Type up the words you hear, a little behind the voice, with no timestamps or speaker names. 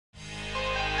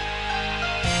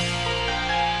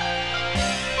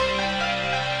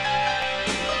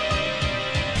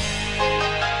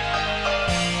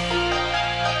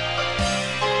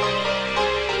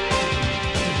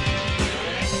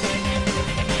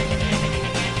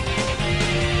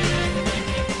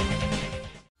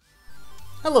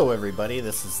Hello everybody,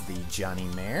 this is the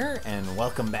Thejonnymar, and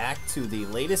welcome back to the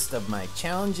latest of my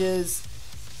challenges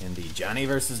in the Jonny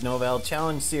vs. Novell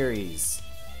Challenge Series.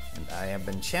 And I have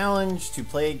been challenged to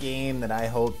play a game that I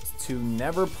hoped to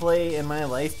never play in my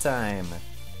lifetime.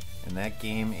 And that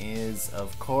game is,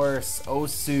 of course,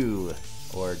 OSU,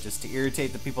 or just to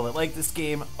irritate the people that like this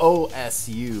game,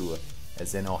 OSU,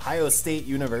 as in Ohio State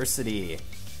University.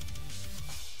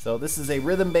 So this is a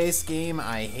rhythm-based game.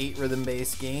 I hate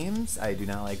rhythm-based games. I do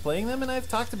not like playing them, and I've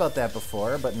talked about that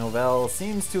before, but Novell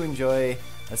seems to enjoy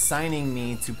assigning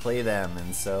me to play them,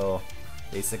 and so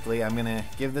basically I'm gonna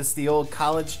give this the old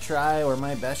college try, or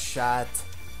my best shot,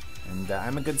 and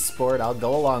I'm a good sport. I'll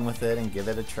go along with it and give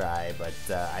it a try, but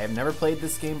I have never played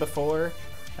this game before.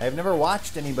 I have never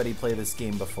watched anybody play this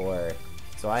game before,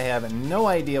 so I have no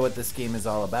idea what this game is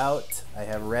all about. I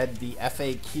have read the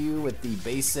FAQ with the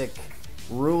basic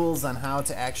rules on how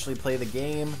to actually play the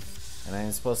game, and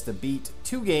I'm supposed to beat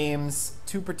two games,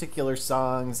 two particular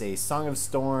songs, a Song of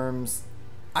Storms,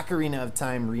 Ocarina of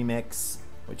Time remix,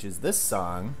 which is this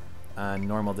song on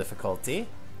normal difficulty,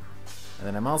 and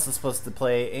then I'm also supposed to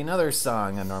play another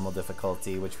song on normal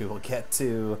difficulty, which we will get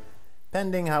to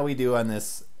pending how we do on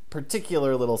this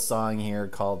particular little song here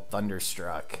called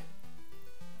Thunderstruck.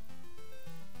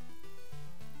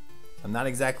 I'm not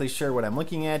exactly sure what I'm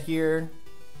looking at here,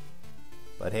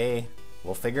 but hey,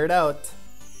 we'll figure it out.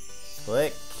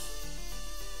 Click.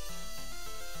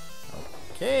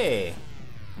 Okay.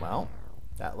 Well,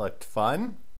 that looked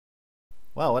fun.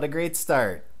 Well, what a great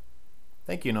start.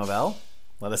 Thank you, Novell.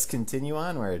 Let us continue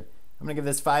onward. I'm gonna give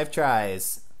this 5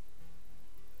 tries.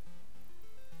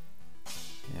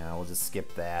 Yeah, we'll just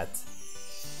skip that.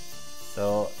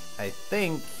 So, I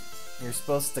think you're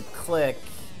supposed to click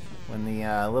when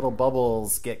the little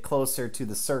bubbles get closer to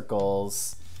the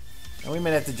circles. And we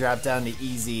might have to drop down to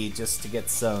easy just to get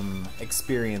some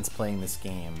experience playing this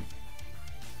game.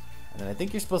 And then I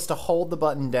think you're supposed to hold the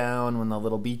button down when the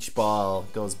little beach ball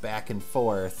goes back and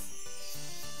forth.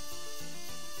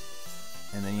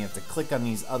 And then you have to click on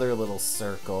these other little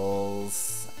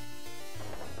circles.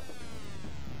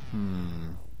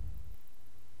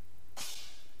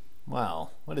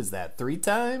 Well, what is that, 3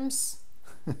 times?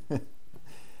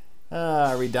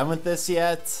 Are we done with this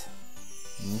yet?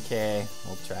 Okay,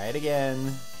 we'll try it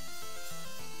again.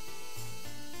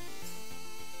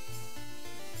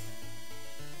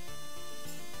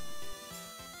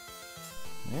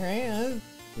 Alright,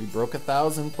 we broke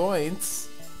 1,000 points.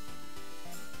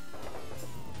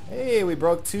 Hey, we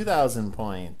broke 2,000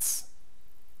 points.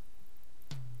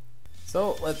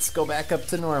 So let's go back up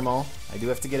to normal. I do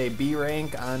have to get a B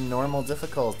rank on normal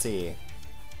difficulty,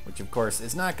 which of course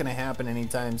is not going to happen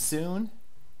anytime soon.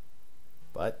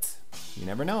 But you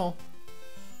never know.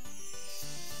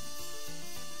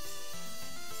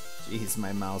 Jeez,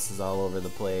 my mouse is all over the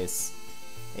place.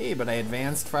 Hey, but I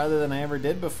advanced farther than I ever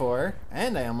did before,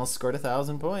 and I almost scored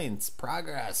 1,000 points.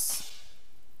 Progress.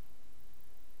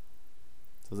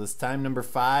 So this time number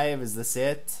 5, is this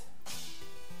it?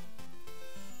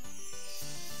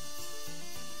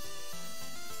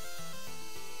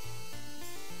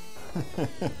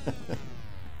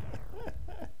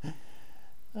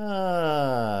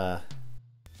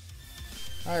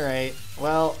 Alright,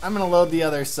 well, I'm gonna load the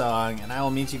other song, and I will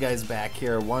meet you guys back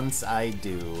here once I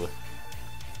do.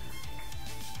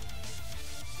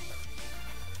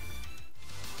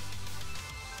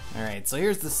 Alright, so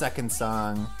here's the second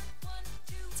song.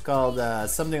 It's called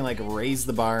something like Raise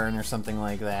the Barn or something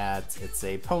like that. It's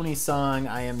a pony song.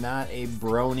 I am not a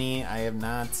brony. I have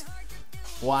not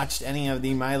watched any of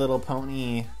the My Little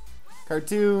Pony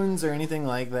cartoons or anything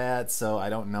like that, so I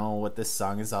don't know what this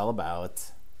song is all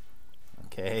about.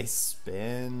 Okay,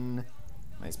 spin.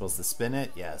 Am I supposed to spin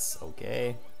it? Yes,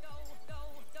 okay.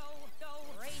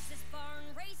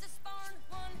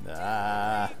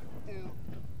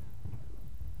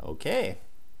 Okay.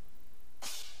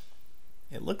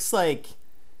 It looks like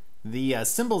the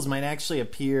symbols might actually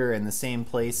appear in the same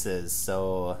places,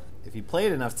 so if you play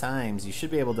it enough times, you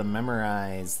should be able to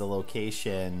memorize the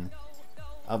location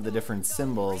of the different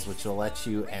symbols, which will let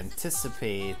you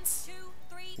anticipate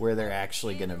where they're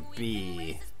actually gonna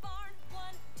be.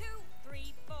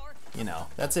 You know,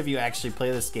 that's if you actually play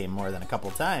this game more than a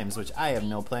couple times, which I have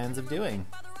no plans of doing.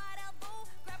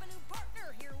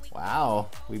 Wow,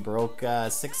 we broke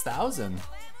 6,000.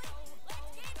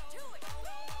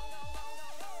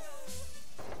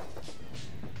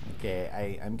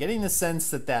 Okay, I'm getting the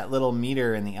sense that that little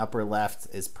meter in the upper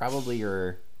left is probably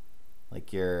your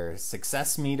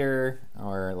success meter,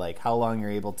 or like how long you're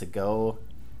able to go.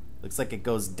 Looks like it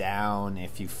goes down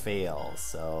if you fail,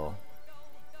 so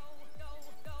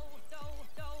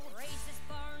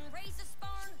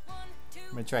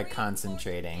I'm gonna try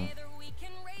concentrating.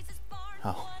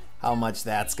 Oh, how much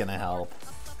that's gonna help.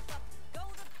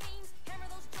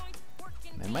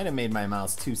 I might have made my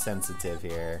mouse too sensitive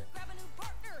here.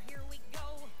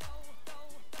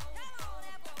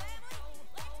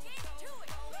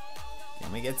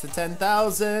 Can we get to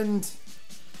 10,000?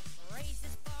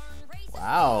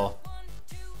 Wow.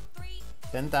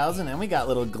 10,000 and we got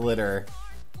little glitter.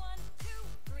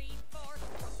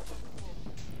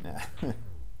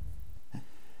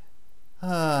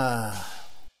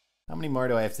 How many more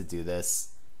do I have to do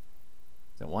this?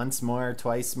 Is it once more,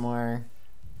 twice more?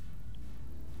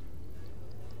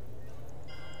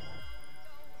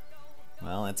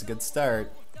 Well, that's a good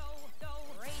start.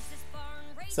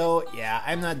 So yeah,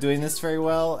 I'm not doing this very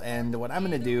well, and what I'm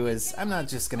gonna do is I'm not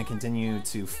just gonna continue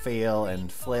to fail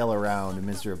and flail around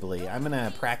miserably. I'm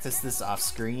gonna practice this off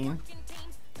screen,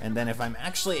 and then if I'm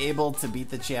actually able to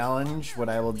beat the challenge, what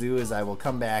I will do is I will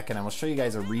come back and I will show you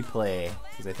guys a replay,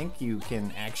 because I think you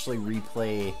can actually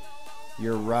replay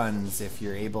your runs if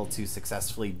you're able to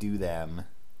successfully do them.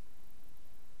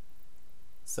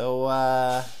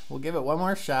 So we'll give it one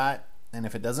more shot, and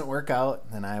if it doesn't work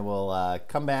out, then I will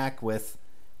come back with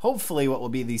hopefully what will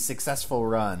be the successful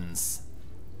runs.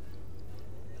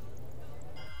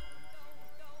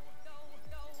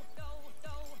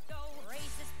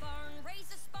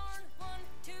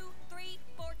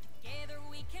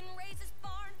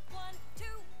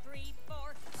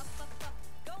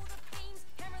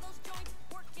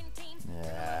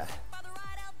 Yeah,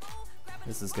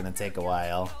 this is gonna take a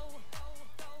while.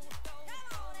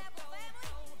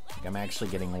 I think I'm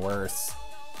actually getting worse.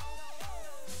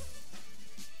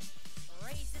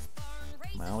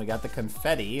 Well, we got the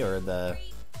confetti, or the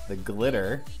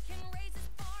glitter.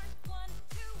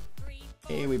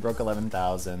 Hey, we broke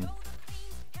 11,000.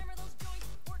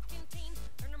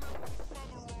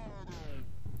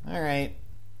 Alright.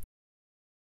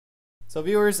 So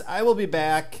viewers, I will be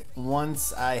back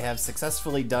once I have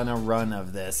successfully done a run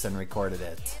of this and recorded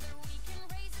it.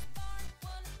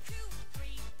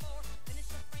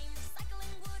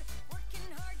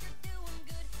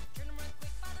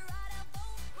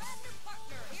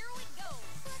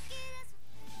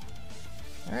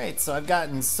 Alright, so I've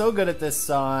gotten so good at this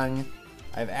song,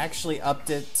 I've actually upped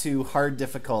it to hard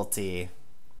difficulty,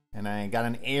 and I got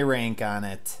an A rank on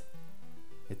it.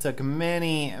 It took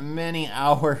many, many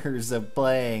hours of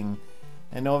playing,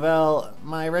 and Novell,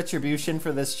 my retribution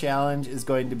for this challenge is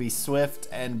going to be swift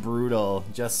and brutal,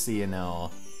 just so you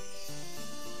know.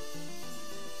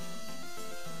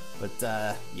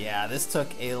 But yeah, this took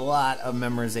a lot of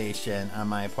memorization on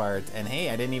my part, and hey,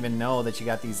 I didn't even know that you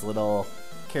got these little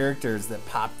characters that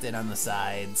popped in on the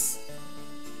sides.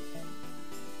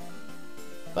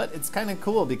 But it's kind of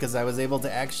cool because I was able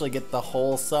to actually get the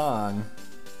whole song,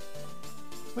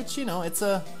 which, you know, it's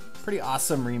a pretty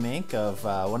awesome remake of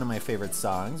one of my favorite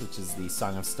songs, which is the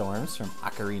Song of Storms from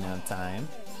Ocarina of Time.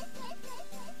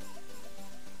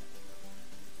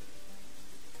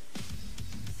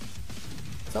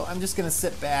 So I'm just gonna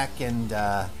sit back and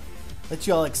let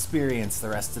you all experience the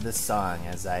rest of this song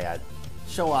as I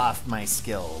show off my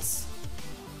skills.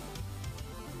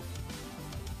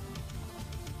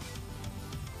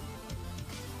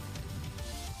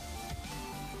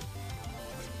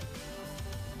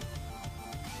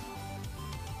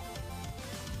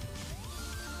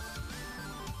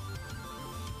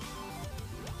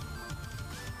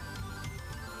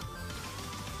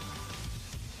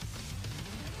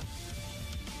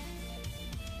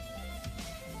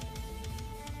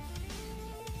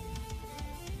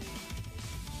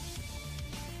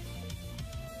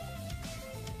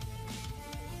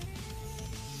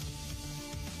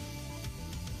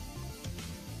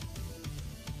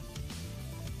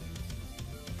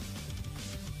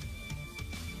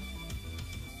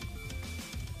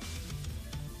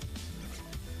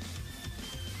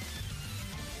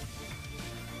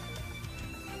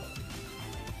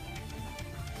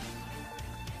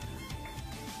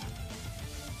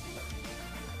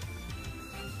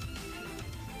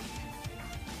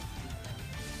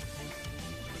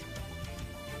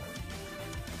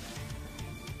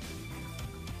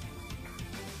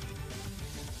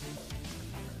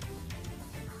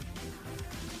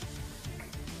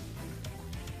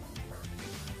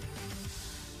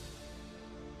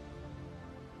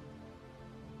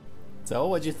 So,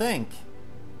 what'd you think?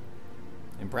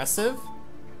 Impressive?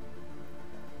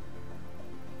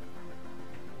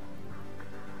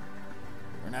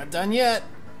 We're not done yet.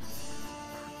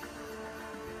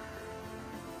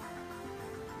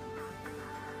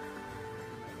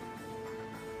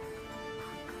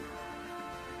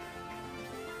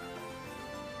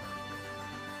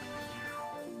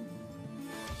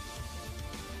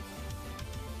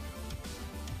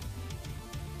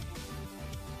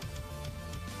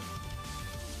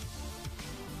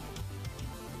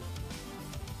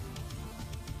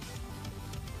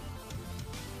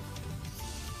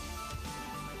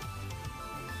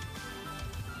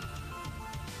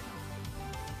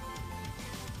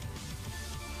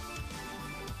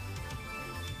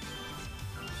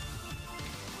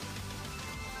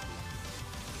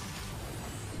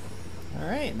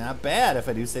 Alright, not bad if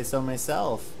I do say so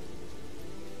myself.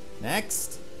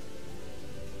 Next.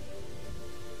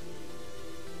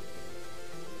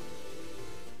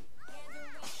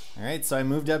 Alright, so I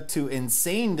moved up to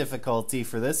insane difficulty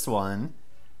for this one.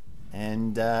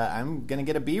 And I'm gonna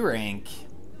get a B rank.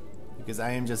 Because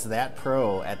I am just that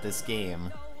pro at this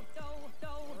game.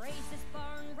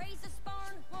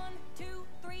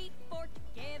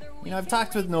 You know, I've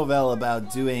talked with Novell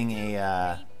about doing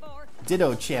a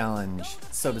ditto challenge,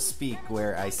 so to speak,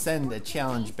 where I send a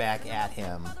challenge back at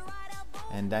him.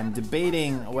 And I'm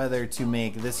debating whether to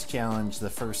make this challenge the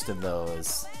first of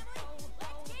those.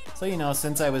 So, you know,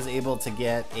 since I was able to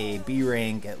get a B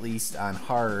rank at least on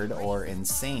hard or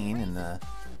insane in the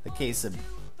case of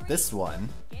this one,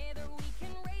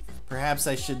 perhaps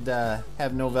I should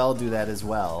have Novell do that as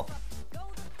well,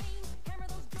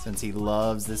 since he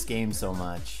loves this game so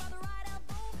much.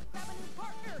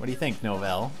 What do you think,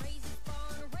 Novell?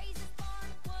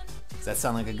 Does that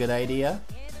sound like a good idea?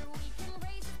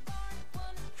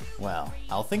 Well,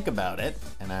 I'll think about it,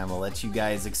 and I will let you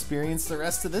guys experience the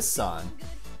rest of this song.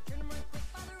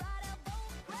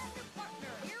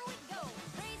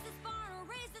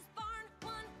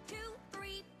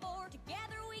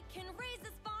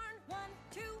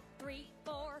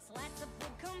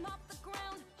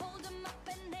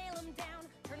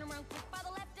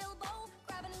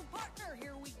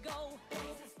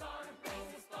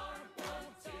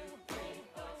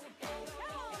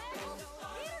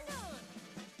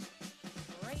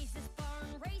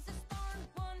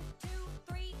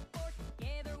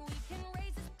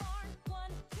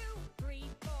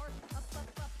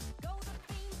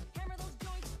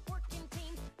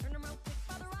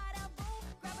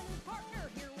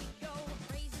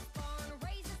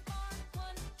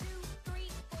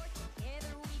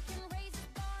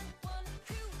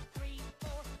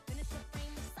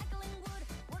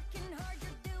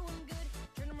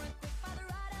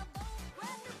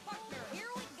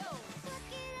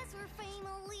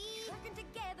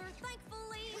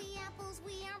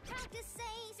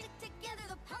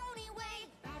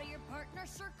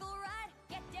 Circle right,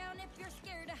 get down if you're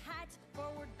scared of heights.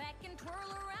 Forward, back, and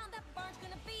twirl around. That barn's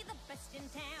gonna be the best in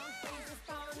town. Raise this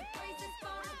barn, raise this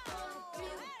barn. 1, 2,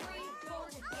 3, 4.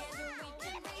 Together we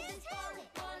can raise this barn.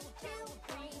 1, 2,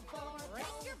 3, 4.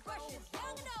 Raise your brushes,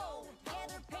 young and old.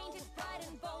 Together painted bright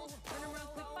and bold. Turn around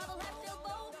quick by the left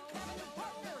elbow. Grab a new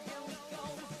partner, here we go.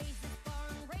 Raise this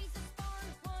barn, raise this barn.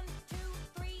 1, 2,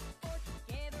 3, 4.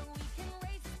 Together we can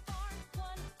raise this barn.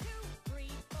 1, 2,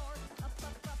 3, 4. Up,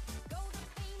 up, up.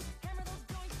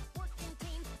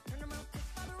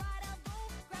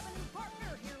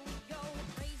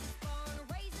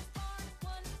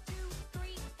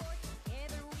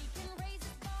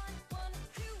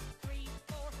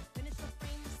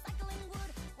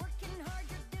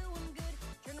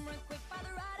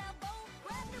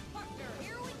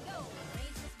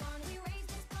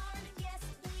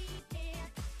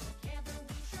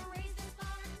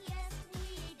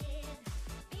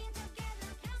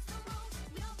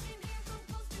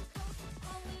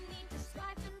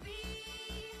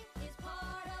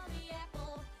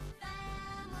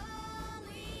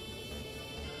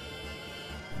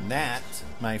 That,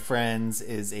 my friends,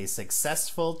 is a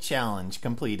successful challenge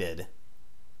completed.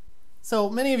 So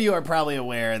many of you are probably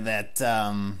aware that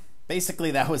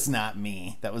basically that was not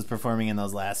me that was performing in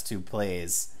those last two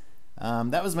plays.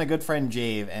 That was my good friend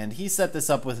Jave, and he set this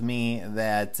up with me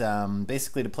that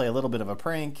basically to play a little bit of a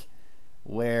prank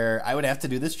where I would have to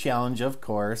do this challenge, of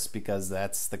course, because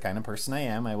that's the kind of person I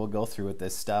am. I will go through with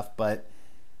this stuff, but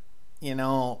you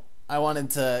know, I wanted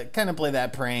to kind of play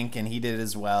that prank, and he did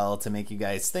as well, to make you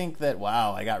guys think that,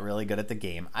 wow, I got really good at the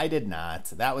game. I did not.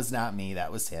 That was not me. That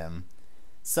was him.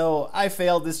 So I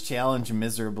failed this challenge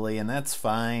miserably, and that's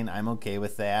fine. I'm okay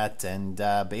with that. And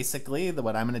basically,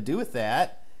 what I'm going to do with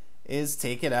that is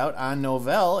take it out on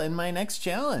Novell in my next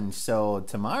challenge. So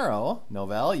tomorrow,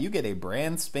 Novell, you get a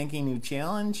brand spanking new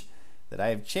challenge that I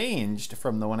have changed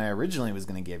from the one I originally was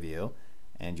going to give you.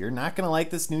 And you're not going to like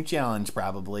this new challenge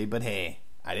probably, but hey,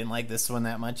 I didn't like this one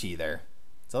that much either.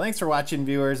 So thanks for watching,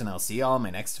 viewers, and I'll see you all in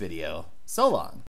my next video. So long.